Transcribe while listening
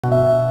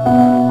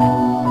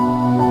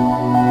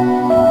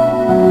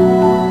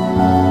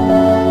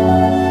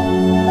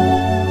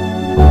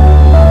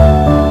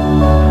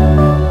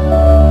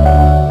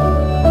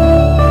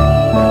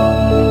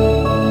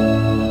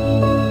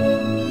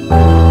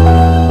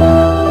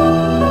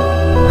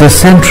The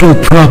central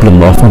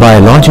problem of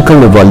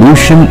biological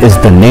evolution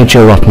is the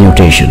nature of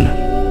mutation.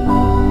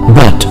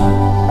 But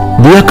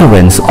the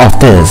occurrence of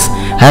this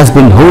has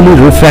been wholly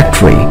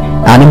refractory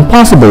and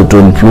impossible to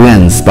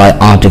influence by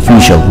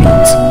artificial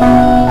means,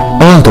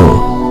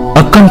 although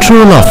a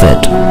control of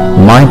it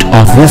might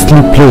obviously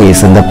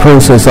place in the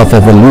process of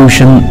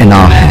evolution in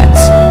our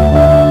hands.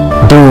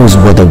 Those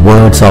were the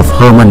words of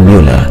Herman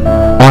Muller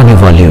on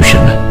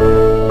evolution,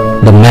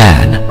 the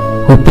man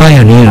who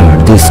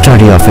pioneered the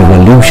study of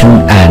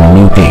evolution and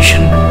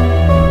mutation.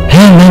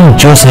 Herman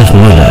Joseph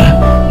Muller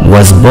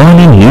was born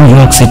in New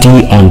York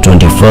City on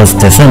 21st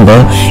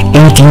December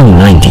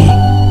 1890.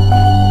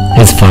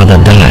 His father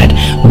died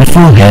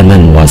before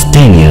Herman was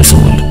 10 years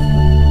old,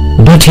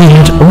 but he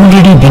had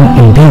already been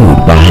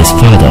imbued by his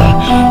father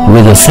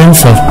with a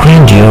sense of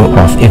grandeur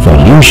of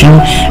evolution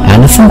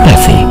and a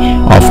sympathy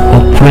of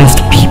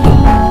oppressed people.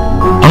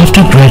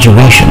 After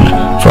graduation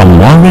from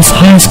Morris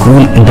High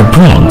School in the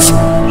Bronx,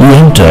 he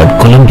entered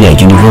Columbia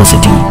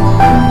University.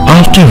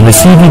 After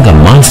receiving a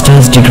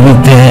master's degree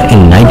there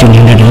in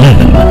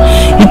 1911,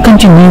 he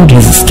continued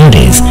his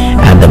studies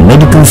at the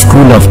Medical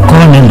School of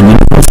Cornell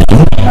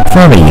University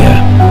for a year,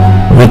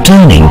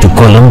 returning to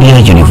Columbia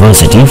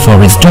University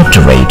for his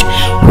doctorate,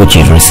 which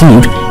he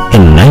received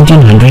in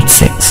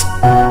 1906.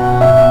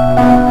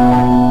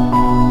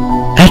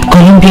 At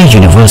Columbia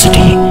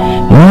University,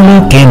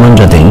 Muller came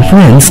under the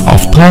influence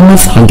of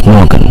Thomas Hunt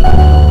Morgan,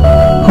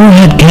 who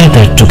had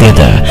gathered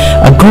together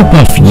a group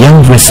of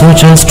young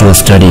researchers to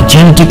study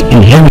genetic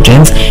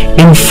inheritance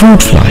in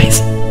fruit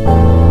flies.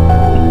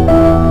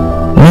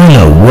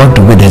 Muller worked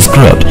with his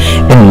group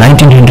in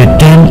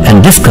 1910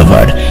 and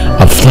discovered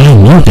a fly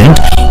mutant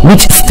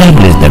which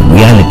established the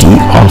reality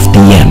of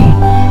the M,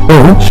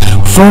 or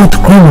fourth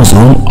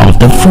chromosome of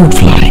the fruit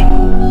fly.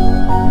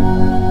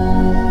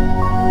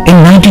 In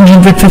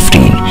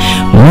 1915,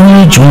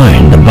 Muller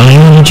joined the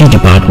biology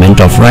department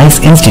of Rice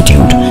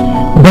Institute,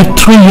 but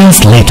 3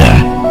 years later,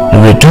 he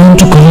returned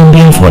to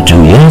Columbia for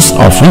 2 years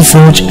of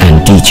research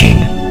and teaching.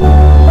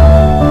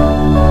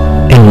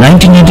 In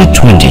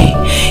 1920,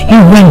 he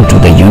went to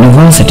the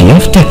University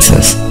of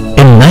Texas.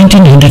 In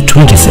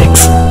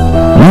 1926,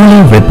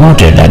 Muller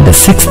reported at the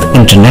 6th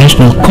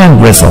International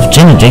Congress of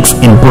Genetics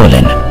in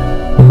Berlin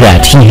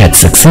that he had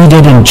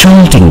succeeded in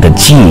jolting the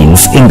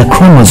genes in the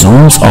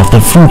chromosomes of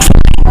the fruit fly.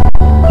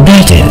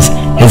 That is,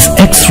 his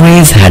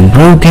X-rays had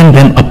broken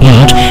them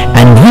apart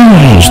and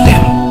rearranged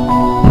them,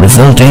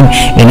 resulting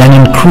in an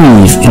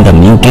increase in the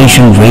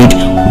mutation rate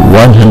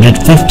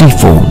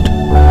 150-fold.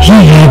 He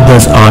had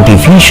thus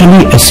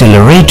artificially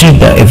accelerated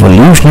the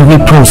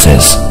evolutionary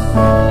process.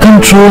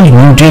 Controlled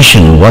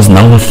mutation was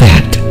now a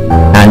fact,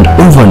 and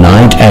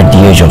overnight at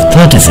the age of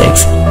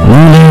 36,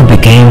 Muller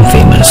became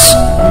famous.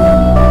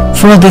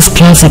 For this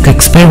classic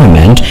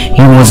experiment,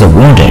 he was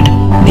awarded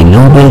the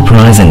Nobel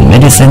Prize in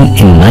Medicine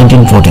in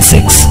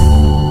 1946.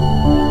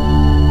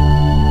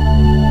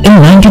 In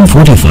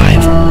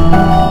 1945,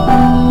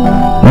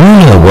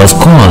 Muller was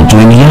called to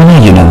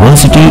Indiana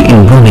University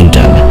in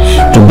Bloomington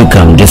to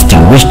become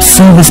Distinguished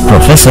Service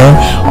Professor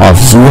of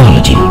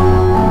Zoology.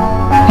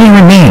 He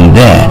remained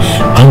there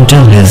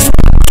until his death.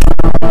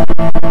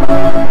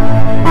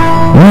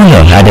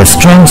 Muller had a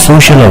strong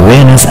social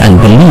awareness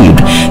and believed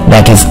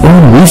that his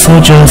own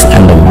researchers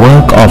and the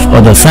work of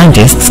other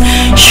scientists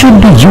should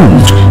be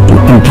used to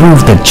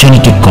improve the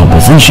genetic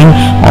composition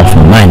of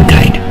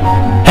mankind,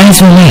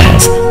 as well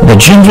as the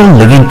general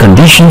living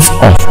conditions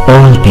of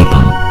all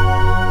people.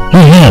 He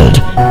held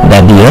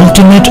that the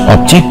ultimate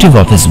objective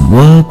of his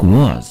work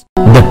was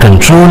the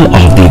control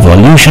of the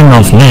evolution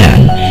of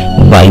man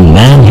by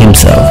man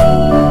himself.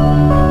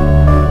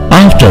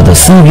 After the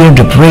severe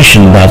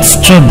depression that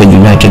struck the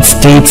United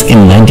States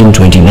in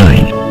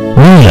 1929,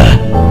 Muller,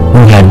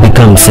 who had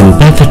become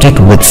sympathetic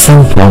with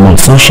some form of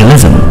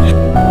socialism,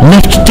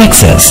 left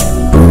Texas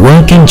to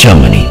work in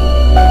Germany,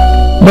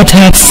 but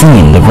had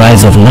seen the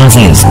rise of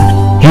Nazism.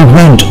 He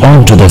went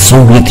on to the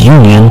Soviet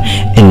Union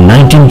in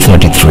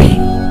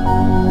 1933.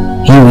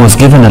 He was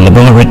given a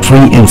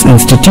laboratory in the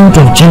Institute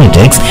of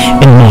Genetics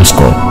in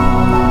Moscow,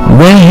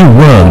 where he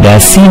worked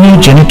as senior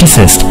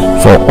geneticist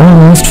for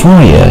almost 4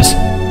 years.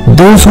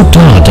 Those who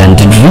taught and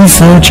did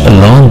research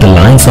along the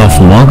lines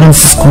of Morgan's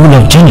School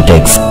of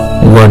Genetics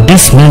were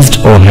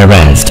dismissed or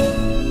harassed.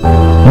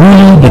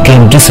 Muller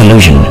became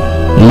disillusioned,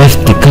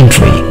 left the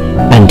country,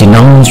 and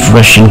denounced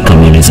Russian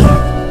communism.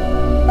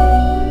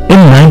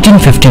 In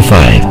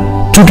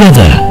 1955,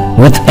 together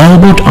with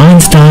Albert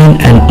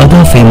Einstein and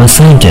other famous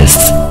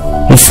scientists,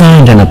 he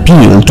signed an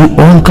appeal to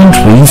all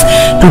countries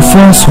to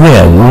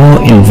forswear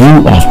war in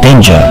view of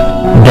danger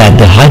that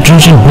the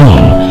hydrogen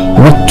bomb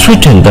would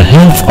threaten the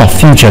health of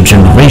future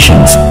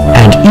generations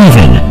and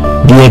even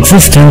the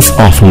existence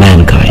of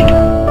mankind.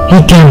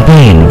 He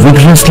campaigned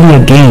vigorously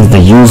against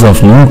the use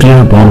of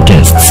nuclear bomb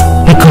tests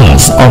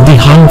because of the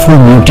harmful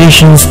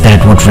mutations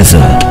that would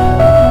result.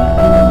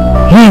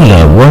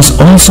 Muller was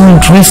also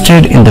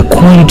interested in the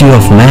quality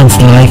of man's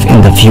life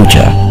in the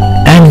future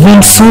and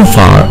went so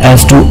far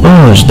as to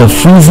urge the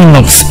freezing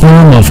of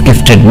sperm of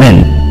gifted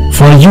men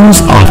for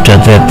use after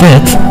their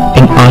death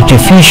in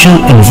artificial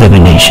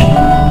insemination.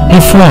 He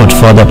fought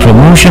for the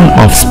promotion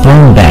of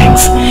sperm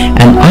banks,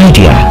 an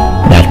idea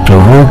that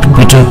provoked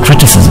bitter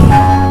criticism.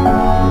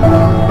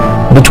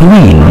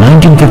 Between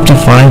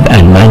 1955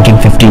 and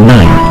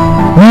 1959,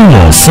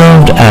 Muller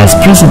served as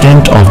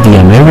president of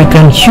the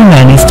American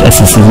Humanist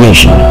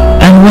Association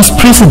and was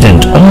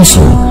president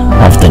also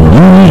of the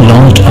newly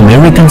launched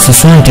American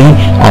Society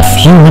of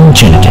Human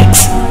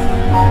Genetics.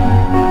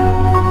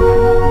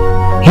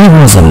 He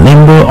was a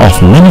member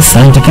of many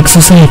scientific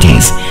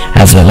societies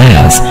as well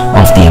as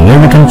of the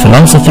American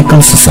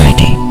Philosophical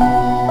Society.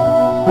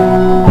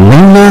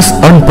 Muller's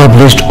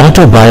unpublished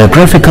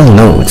autobiographical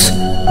notes,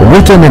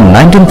 written in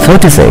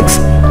 1936,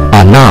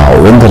 are now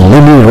in the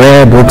Lilly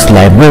Rare Books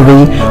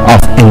Library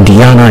of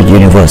Indiana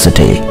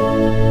University.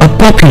 A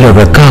popular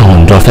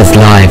account of his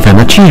life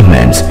and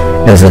achievements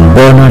is in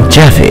Bernard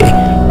Jaffe,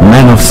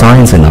 Man of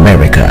Science in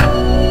America.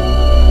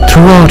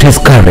 Throughout his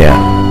career,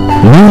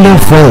 Muller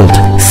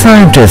felt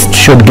scientists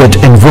should get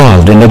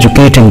involved in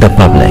educating the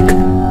public.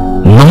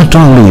 Not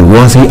only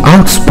was he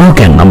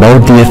outspoken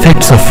about the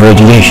effects of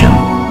radiation,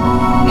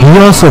 he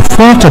also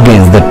fought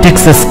against the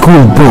Texas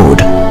School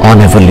Board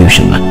on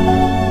evolution.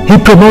 He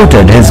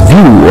promoted his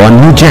view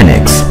on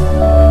eugenics,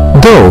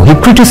 though he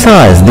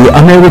criticized the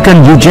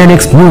American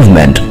eugenics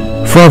movement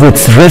for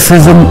its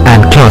racism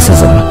and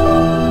classism,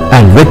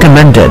 and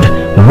recommended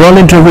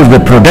voluntary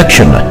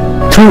reproduction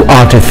through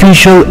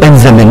artificial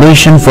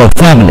insemination for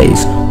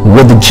families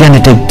with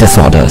genetic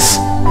disorders.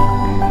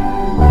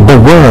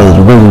 The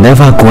world will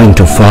never going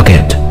to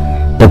forget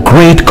the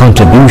great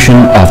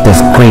contribution of this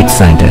great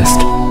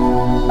scientist.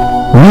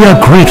 We are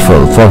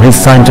grateful for his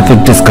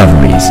scientific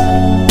discoveries.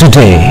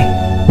 Today,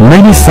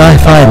 many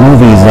sci-fi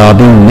movies are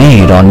being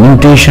made on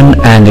mutation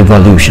and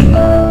evolution.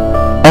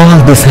 All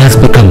this has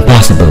become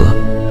possible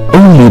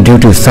only due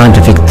to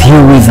scientific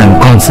theories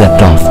and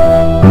concept of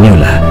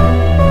Muller.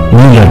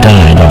 Muller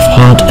died of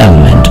heart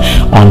ailment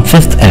on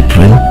 5th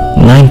April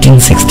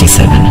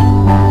 1967.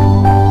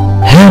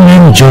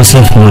 Herman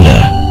Joseph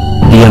Muller,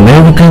 the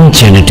American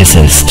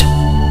geneticist,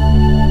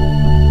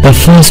 the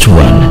first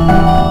one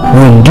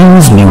who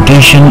induced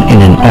mutation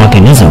in an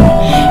organism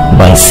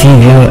by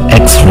severe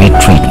X-ray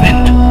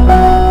treatment.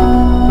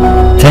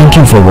 Thank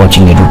you for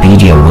watching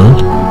Edupedia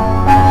World.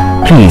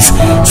 Please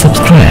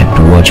subscribe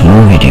to watch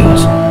more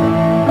videos.